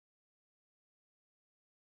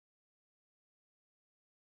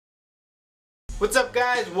What's up,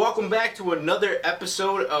 guys? Welcome back to another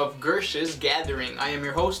episode of Gursh's Gathering. I am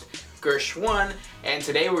your host, Gursh1, and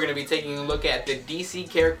today we're going to be taking a look at the DC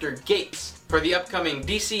character Gates for the upcoming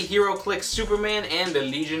DC Heroclix Superman and the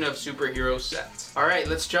Legion of Superheroes sets. Alright,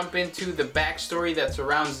 let's jump into the backstory that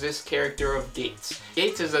surrounds this character of Gates.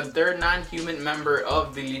 Gates is a third non-human member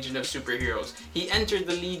of the Legion of Superheroes. He entered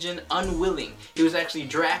the Legion unwilling. He was actually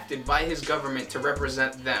drafted by his government to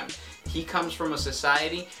represent them. He comes from a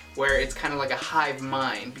society where it's kind of like a hive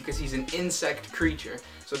mind because he's an insect creature.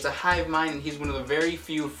 So it's a hive mind, and he's one of the very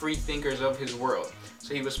few free thinkers of his world.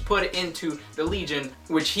 So he was put into the Legion,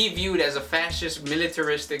 which he viewed as a fascist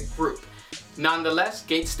militaristic group. Nonetheless,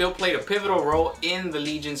 Gates still played a pivotal role in the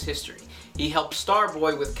Legion's history. He helped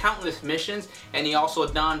Starboy with countless missions, and he also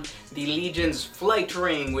donned the Legion's flight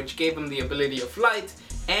ring, which gave him the ability of flight,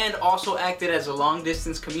 and also acted as a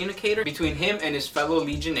long-distance communicator between him and his fellow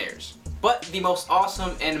Legionnaires. But the most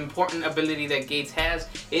awesome and important ability that Gates has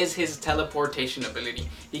is his teleportation ability.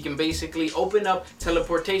 He can basically open up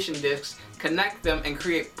teleportation discs, connect them, and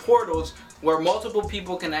create portals where multiple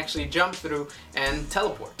people can actually jump through and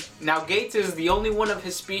teleport. Now, Gates is the only one of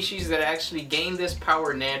his species that actually gained this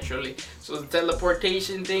power naturally, so the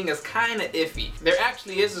teleportation thing is kind of iffy. There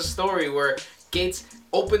actually is a story where Gates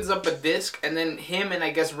opens up a disc, and then him and I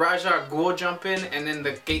guess Raja Ghul jump in, and then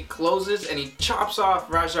the gate closes and he chops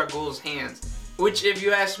off Raja Ghul's hands. Which, if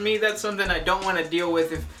you ask me, that's something I don't want to deal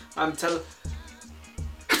with if I'm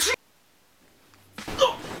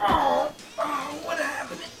what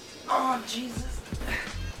happened? Oh, Jesus.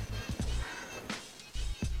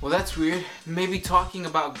 Well, that's weird. Maybe talking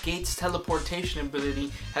about Gates' teleportation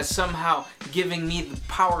ability has somehow given me the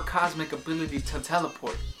power cosmic ability to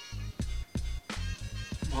teleport.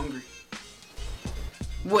 I'm hungry.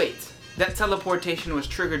 Wait, that teleportation was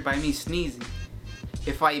triggered by me sneezing.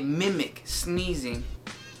 If I mimic sneezing,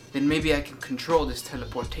 then maybe I can control this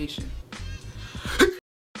teleportation.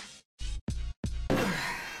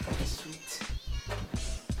 Sweet.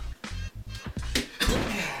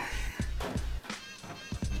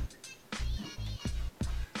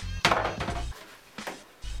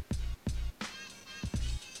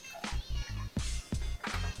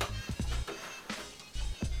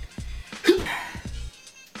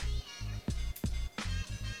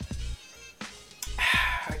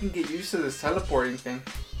 I can get used to this teleporting thing.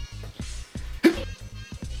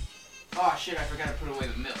 Oh shit, I forgot to put away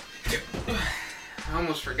the milk. I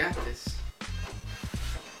almost forgot this.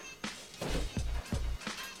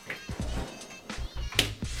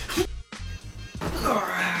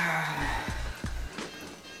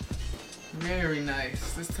 Very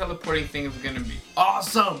nice. This teleporting thing is gonna be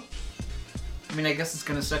awesome! I mean, I guess it's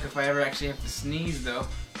gonna suck if I ever actually have to sneeze, though.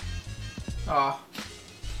 Oh.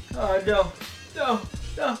 Oh, no. No.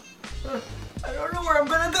 No. I don't know where I'm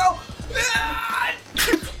gonna go.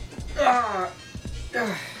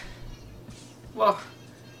 Well,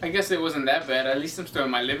 I guess it wasn't that bad. At least I'm still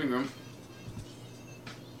in my living room.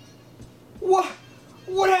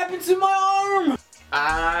 What happened to my arm?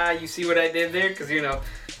 Ah, you see what I did there? Because, you know,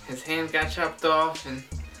 his hand got chopped off, and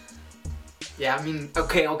yeah, I mean,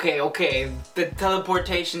 okay. The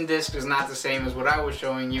teleportation disc is not the same as what I was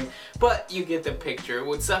showing you, but you get the picture. It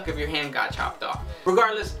would suck if your hand got chopped off.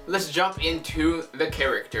 Regardless, let's jump into the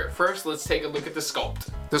character. First, let's take a look at the sculpt.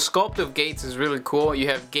 The sculpt of Gates is really cool. You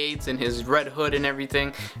have Gates in his red hood and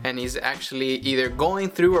everything, and he's actually either going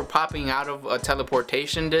through or popping out of a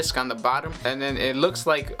teleportation disc on the bottom, and then it looks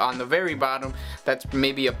like on the very bottom that's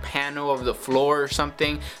maybe a panel of the floor or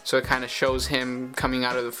something, so it kind of shows him coming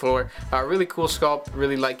out of the floor. Really cool sculpt,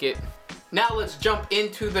 really like it. Now let's jump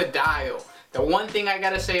into the dial. The one thing I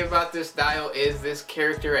gotta say about this dial is this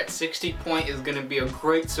character at 60 point is gonna be a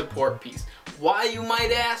great support piece. Why, you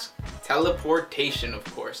might ask? Teleportation, of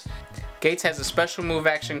course. Gates has a special move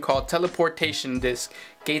action called Teleportation Disc.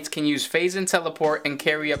 Gates can use phase and teleport and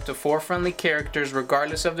carry up to 4 friendly characters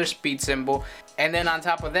regardless of their speed symbol. And then on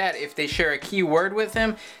top of that, if they share a keyword with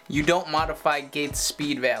him, you don't modify Gates'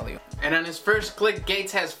 speed value. And on his first click,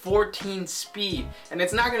 Gates has 14 speed. And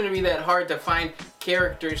it's not going to be that hard to find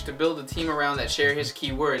characters to build a team around that share his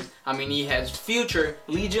keywords. I mean, he has Future,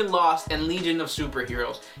 Legion Lost, and Legion of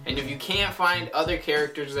Superheroes. And if you can't find other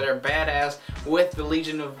characters that are badass with the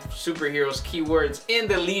Legion of Superheroes keywords in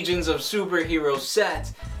the Legions of Superheroes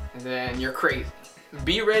sets, then you're crazy.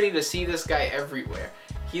 Be ready to see this guy everywhere.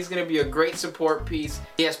 He's going to be a great support piece.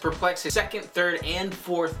 He has Perplex his second, third, and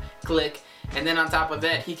fourth click. And then on top of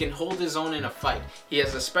that, he can hold his own in a fight. He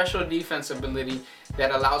has a special defense ability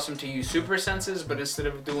that allows him to use super senses, but instead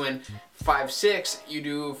of doing 5-6, you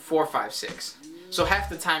do 4-5-6. So half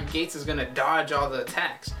the time, Gates is going to dodge all the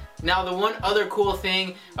attacks. Now the one other cool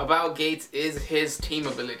thing about Gates is his team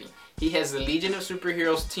ability. He has the Legion of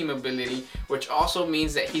Superheroes team ability, which also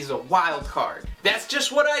means that he's a wild card. That's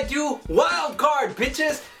just what I do, wild card,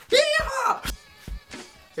 bitches! Yeah!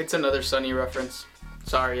 It's another Sunny reference.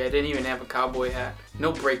 Sorry, I didn't even have a cowboy hat.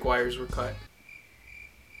 No brake wires were cut.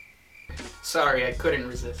 Sorry, I couldn't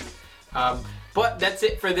resist. But that's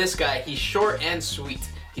it for this guy. He's short and sweet.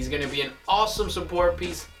 He's gonna be an awesome support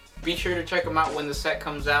piece. Be sure to check him out when the set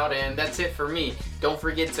comes out, and that's it for me. Don't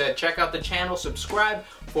forget to check out the channel, subscribe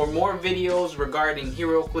for more videos regarding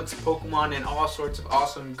Heroclix, Pokemon, and all sorts of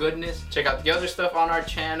awesome goodness. Check out the other stuff on our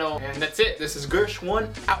channel, and that's it. This is Gursh1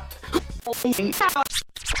 out.